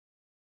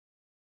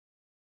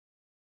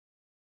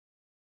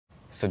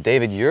So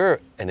David, you're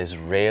an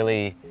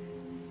Israeli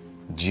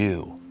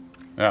Jew.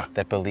 Yeah.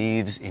 That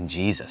believes in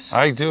Jesus.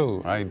 I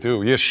do.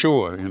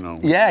 Yeshua, you know.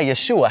 Yeah,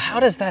 Yeshua. How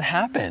does that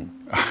happen?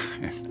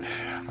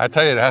 I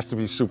tell you, it has to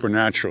be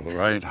supernatural,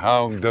 right?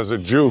 How does a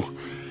Jew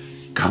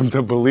come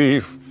to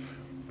believe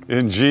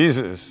in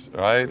Jesus,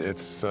 right?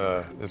 It's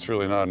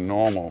really not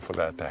normal for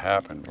that to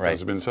happen. Right.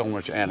 There's been so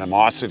much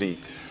animosity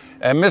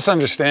and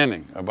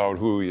misunderstanding about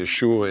who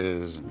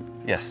Yeshua is.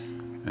 Yes.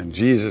 And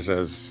Jesus,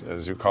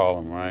 as you call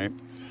him, right?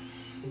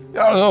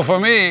 Yeah, so for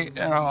me, you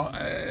know,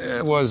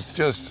 it was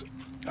just,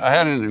 I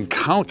had an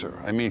encounter.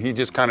 I mean, he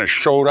just kind of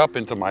showed up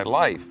into my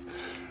life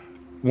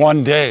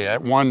one day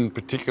at one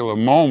particular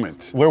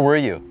moment. Where were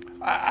you?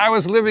 I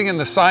was living in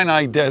the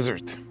Sinai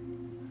Desert.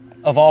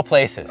 Of all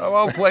places. Of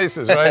all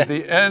places, right?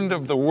 The end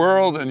of the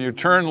world, and you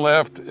turn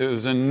left, it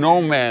was in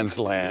no man's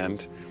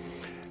land.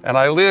 And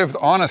I lived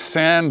on a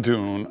sand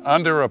dune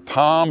under a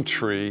palm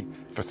tree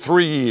for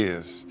 3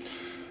 years.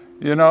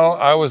 You know,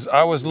 I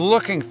was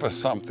looking for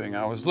something.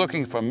 I was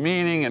looking for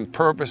meaning and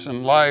purpose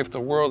in life. The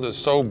world is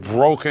so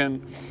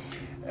broken.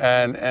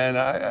 And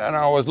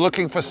I was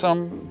looking for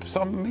some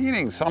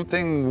meaning,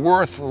 something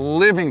worth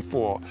living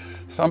for,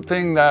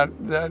 something that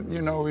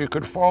you know you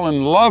could fall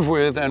in love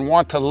with and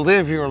want to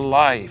live your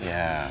life.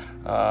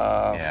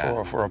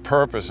 Yeah. For a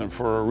purpose and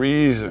for a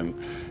reason,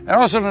 and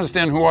also to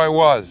understand who I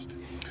was.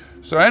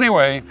 So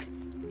anyway,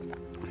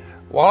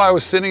 while I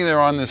was sitting there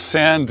on this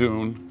sand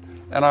dune,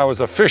 and I was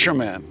a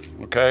fisherman,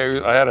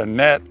 okay? I had a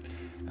net,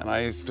 and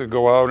I used to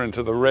go out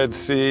into the Red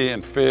Sea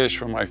and fish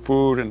for my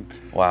food and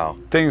Wow.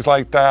 things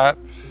like that.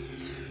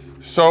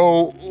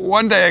 So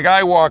one day a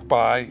guy walked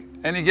by,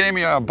 and he gave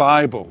me a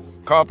Bible,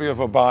 copy of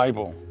a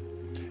Bible.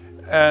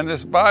 And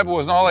this Bible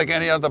was not like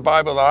any other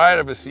Bible that I had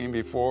ever seen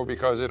before,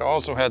 because it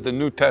also had the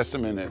New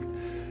Testament in it.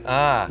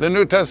 Ah. The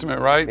New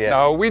Testament, right? Yeah.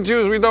 Now, we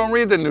Jews, we don't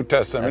read the New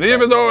Testament. That's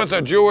Even right. though it's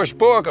a Jewish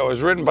book, it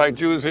was written by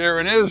Jews here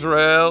in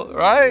Israel,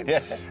 right?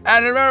 Yeah.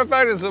 And as a matter of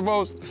fact, it's the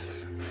most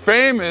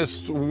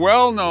famous,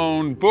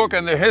 well-known book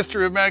in the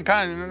history of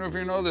mankind. I don't know if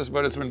you know this,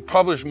 but it's been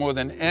published more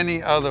than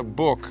any other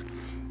book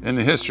in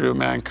the history of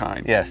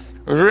mankind. Yes.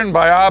 It was written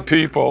by our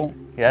people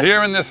Yes.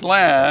 here in this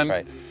land.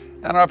 That's right.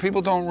 And our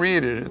people don't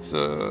read it. It's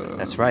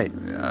That's right.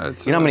 Yeah,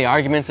 it's You know how many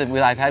arguments that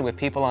I've had with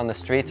people on the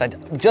streets?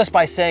 Just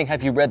by saying,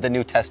 have you read the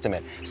New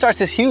Testament? Starts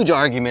this huge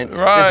argument,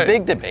 Right. this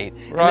big debate.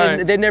 Right. And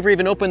then they never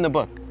even open the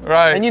book.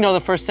 Right. And you know the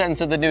first sentence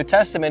of the New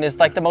Testament is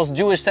like the most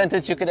Jewish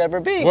sentence you could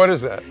ever be. What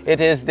is that? It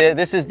is,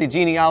 this is the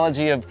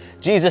genealogy of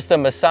Jesus the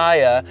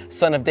Messiah,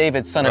 son of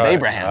David, son of Right.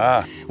 Abraham.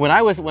 Ah. When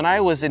I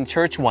was in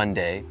church one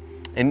day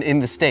in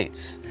the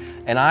States,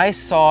 and I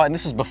saw, and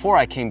this was before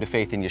I came to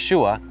faith in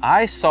Yeshua,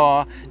 I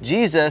saw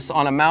Jesus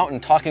on a mountain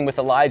talking with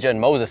Elijah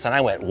and Moses, and I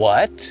went,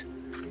 what?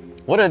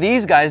 What are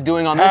these guys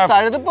doing on this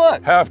side of the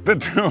book? Have to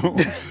do,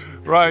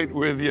 right,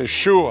 with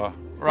Yeshua.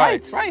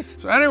 Right. Right.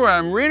 So anyway,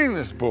 I'm reading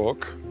this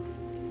book,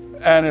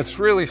 and it's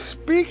really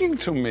speaking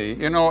to me.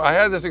 You know, I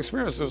had this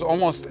experience. It was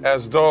almost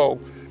as though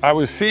I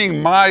was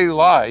seeing my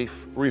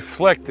life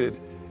reflected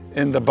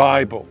in the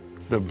Bible.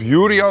 The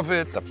beauty of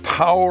it, the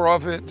power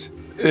of it.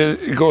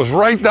 It goes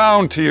right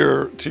down to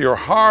your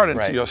heart and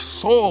Right. to your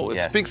soul. It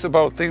Yes. speaks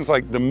about things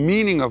like the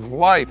meaning of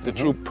life, the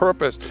true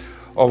purpose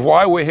of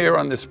why we're here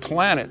on this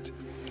planet.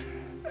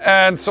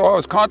 And so I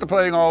was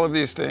contemplating all of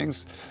these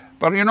things.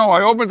 But you know,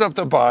 I opened up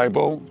the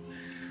Bible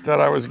that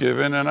I was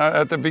given, and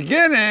at the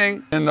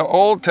beginning, in the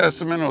Old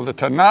Testament, or the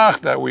Tanakh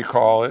that we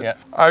call it, Yeah.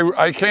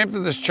 I came to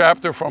this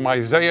chapter from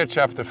Isaiah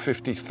chapter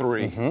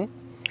 53.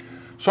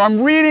 So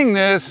I'm reading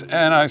this,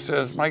 and I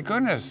says, my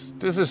goodness,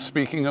 this is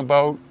speaking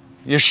about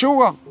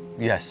Yeshua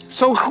Yes.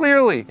 so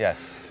clearly.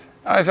 Yes.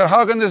 I said,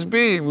 how can this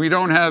be? We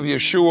don't have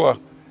Yeshua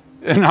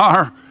in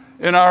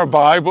our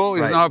Bible.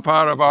 He's Right. not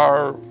part of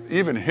our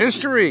even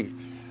history,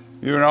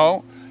 you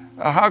know?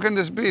 How can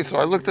this be? So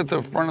I looked at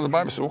the front of the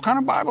Bible and said, what kind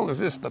of Bible is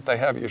this that they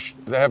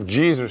have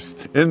Jesus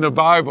in the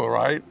Bible,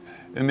 right?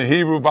 In the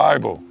Hebrew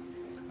Bible.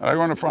 And I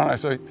go in the front, I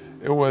say,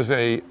 it was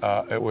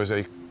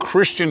a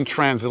Christian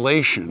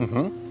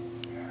translation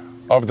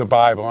of the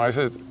Bible. And I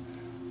said,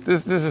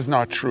 this is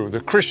not true.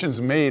 The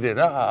Christians made it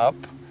up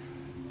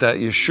that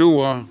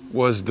Yeshua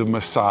was the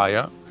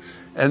Messiah,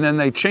 and then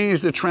they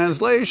changed the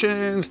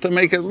translations to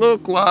make it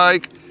look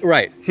like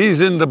Right.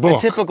 he's in the book.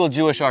 A typical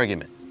Jewish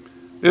argument.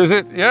 Is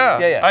it? Yeah,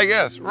 Yeah. I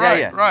guess. Right,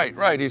 Yeah.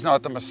 right. He's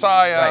not the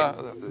Messiah.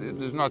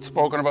 There's not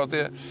spoken about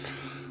there.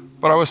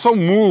 But I was so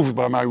moved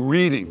by my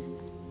reading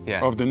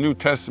Yeah. of the New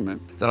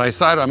Testament that I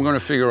decided I'm going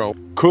to figure out,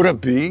 could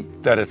it be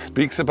that it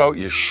speaks about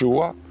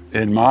Yeshua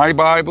in my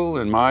Bible,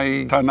 in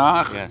my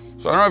Tanakh? Yes.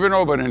 So I don't know if you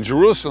know, but in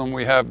Jerusalem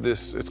we have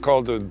this, it's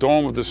called the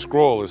Dome of the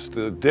Scroll. It's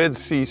the Dead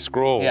Sea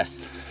Scrolls.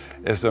 Yes.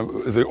 It's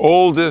the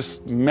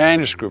oldest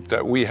manuscript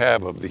that we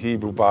have of the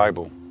Hebrew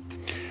Bible.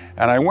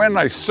 And I went and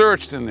I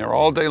searched in there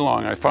all day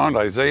long. I found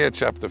Isaiah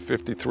chapter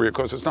 53. Of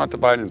course, it's not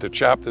divided into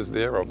chapters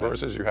there or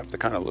verses. You have to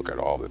kind of look at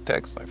all the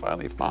text. I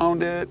finally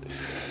found it.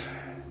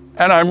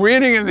 And I'm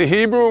reading in the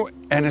Hebrew,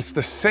 and it's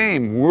the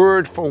same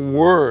word for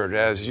word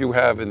as you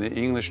have in the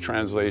English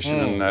translation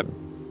in that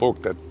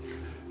book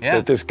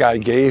that this guy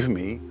gave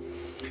me.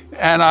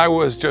 And I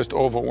was just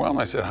overwhelmed.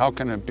 I said, how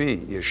can it be?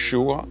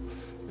 Yeshua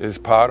is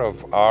part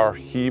of our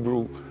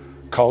Hebrew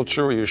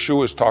culture.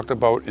 Yeshua is talked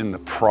about in the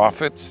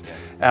prophets.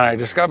 Yes. And I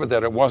discovered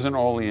that it wasn't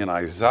only in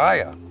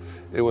Isaiah,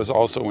 it was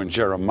also in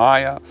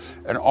Jeremiah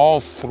and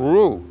all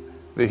through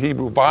the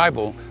Hebrew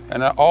Bible.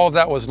 And all of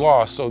that was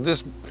lost. So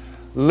this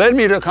led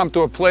me to come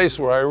to a place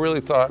where I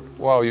really thought,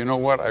 wow, you know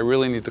what? I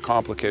really need to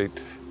to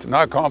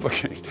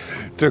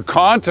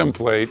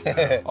contemplate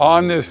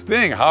on this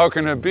thing. How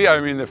can it be?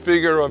 I mean, the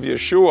figure of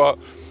Yeshua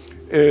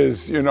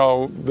is, you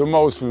know, the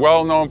most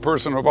well-known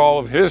person of all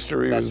of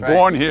history. He was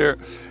born here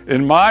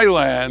in my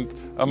land,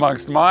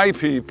 amongst my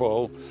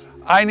people.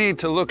 I need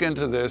to look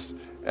into this.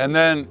 And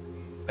then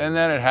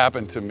it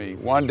happened to me.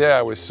 One day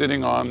I was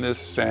sitting on this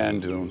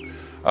sand dune.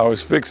 I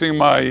was fixing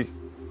my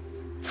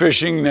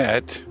fishing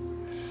net,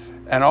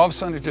 and all of a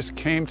sudden it just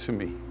came to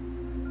me.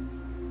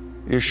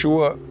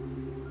 Yeshua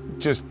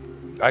just,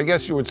 I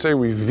guess you would say,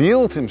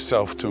 revealed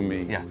himself to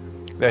me. Yeah.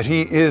 That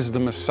he is the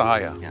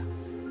Messiah. Yeah.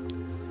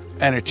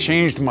 And it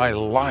changed my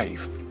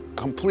life,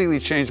 completely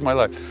changed my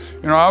life.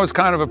 You know, I was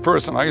kind of a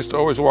person, I used to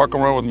always walk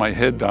around with my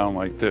head down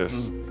like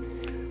this.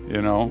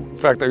 You know, in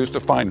fact, I used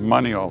to find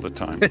money all the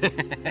time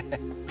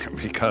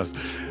because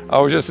I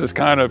was just this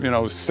kind of, you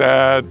know,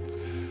 sad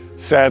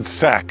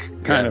sack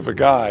kind of a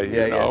guy,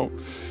 you know.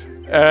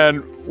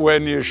 And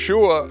when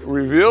Yeshua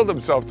revealed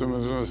himself to me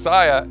as the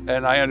Messiah,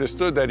 and I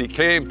understood that he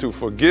came to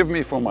forgive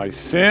me for my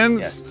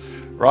sins,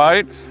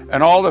 right?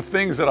 And all the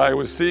things that I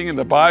was seeing in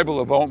the Bible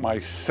about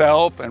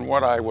myself and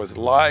what I was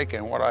like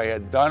and what I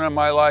had done in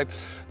my life,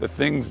 the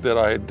things that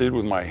I did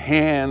with my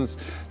hands,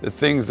 the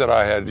things that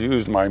I had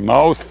used my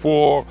mouth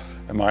for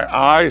and my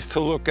eyes to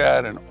look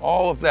at, and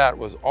all of that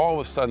was all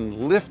of a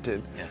sudden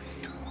lifted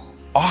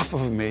off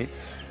of me.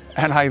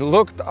 And I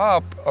looked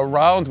up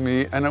around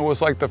me, and it was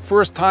like the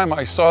first time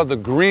I saw the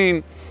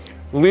green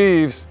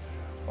leaves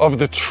of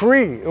the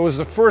tree. It was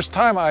the first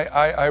time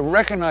I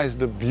recognized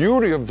the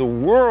beauty of the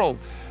world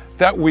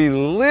that we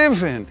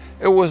live in.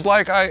 It was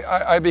like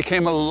I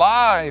became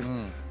alive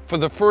for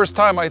the first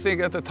time. I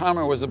think at the time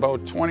I was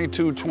about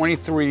 22,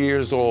 23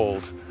 years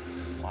old.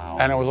 Wow.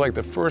 And it was like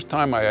the first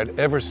time I had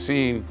ever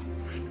seen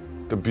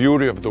the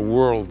beauty of the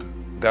world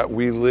that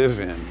we live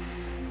in.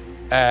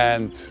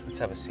 And let's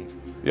have a seat.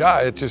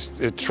 Yeah, it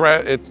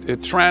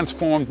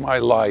transformed my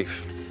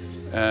life.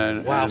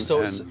 And wow.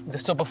 So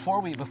before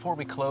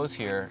we close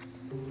here,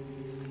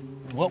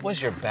 what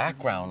was your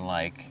background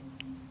like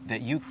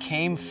that you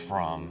came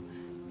from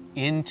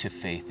into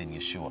faith in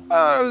Yeshua?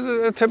 It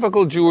was a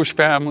typical Jewish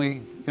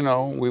family. You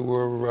know, we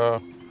were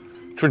a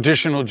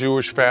traditional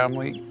Jewish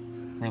family.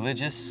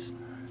 Religious?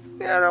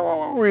 Yeah,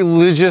 no,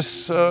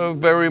 religious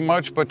very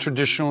much, but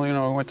traditional. You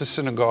know, we went to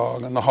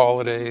synagogue on the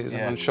holidays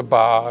and on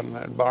Shabbat and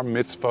had bar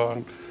mitzvah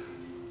and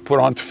put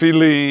on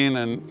tefillin,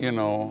 and you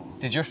know.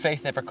 Did your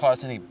faith ever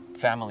cause any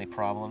family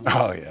problems?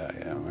 Oh yeah.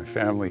 My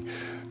family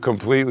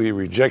completely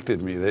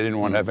rejected me. They didn't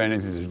want to have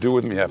anything to do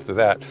with me after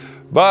that.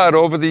 But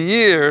over the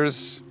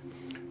years,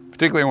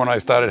 particularly when I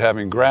started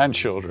having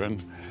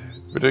grandchildren,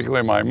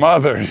 particularly my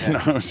mother, you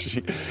know,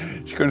 she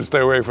couldn't stay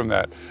away from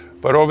that.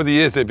 But over the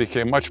years, they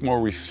became much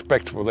more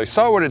respectful. They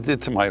saw what it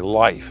did to my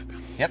life.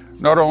 Yep.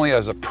 Not only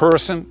as a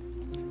person,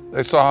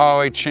 they saw how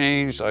I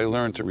changed. I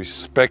learned to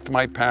respect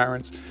my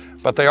parents.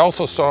 But they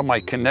also saw my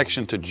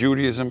connection to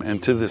Judaism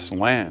and to this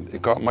land.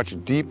 It got much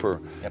deeper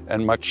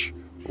and much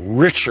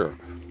richer.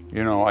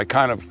 You know, I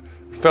kind of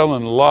fell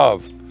in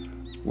love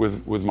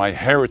with my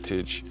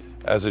heritage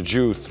as a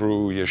Jew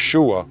through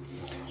Yeshua,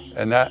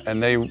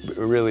 and they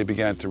really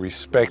began to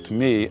respect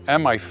me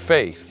and my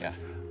faith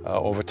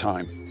over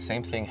time.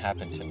 Same thing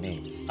happened to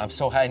me. I'm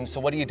so happy.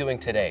 So what are you doing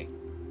today?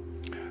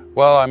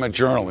 Well, I'm a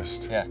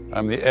journalist. Yeah.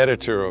 I'm the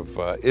editor of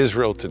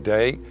Israel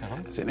Today.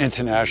 It's an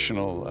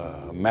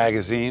international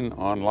magazine,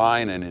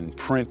 online and in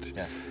print.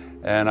 Yes.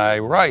 And I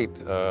write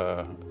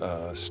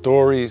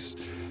stories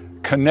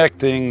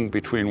connecting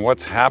between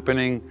what's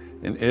happening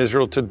in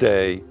Israel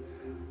today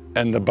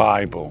and the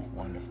Bible.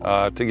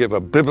 Wonderful. To give a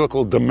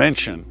biblical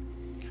dimension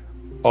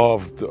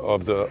of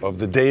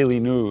the daily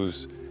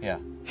news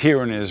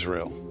here in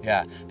Israel.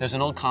 Yeah, there's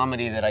an old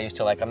comedy that I used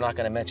to like. I'm not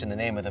going to mention the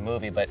name of the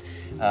movie, but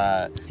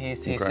he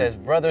says,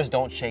 brothers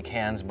don't shake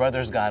hands,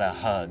 brothers gotta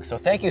hug. So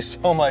thank you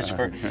so much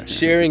for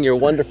sharing your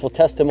wonderful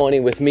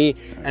testimony with me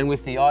and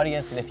with the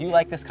audience. And if you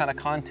like this kind of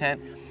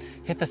content,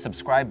 hit the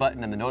subscribe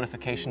button and the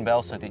notification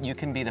bell so that you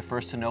can be the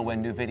first to know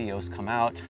when new videos come out.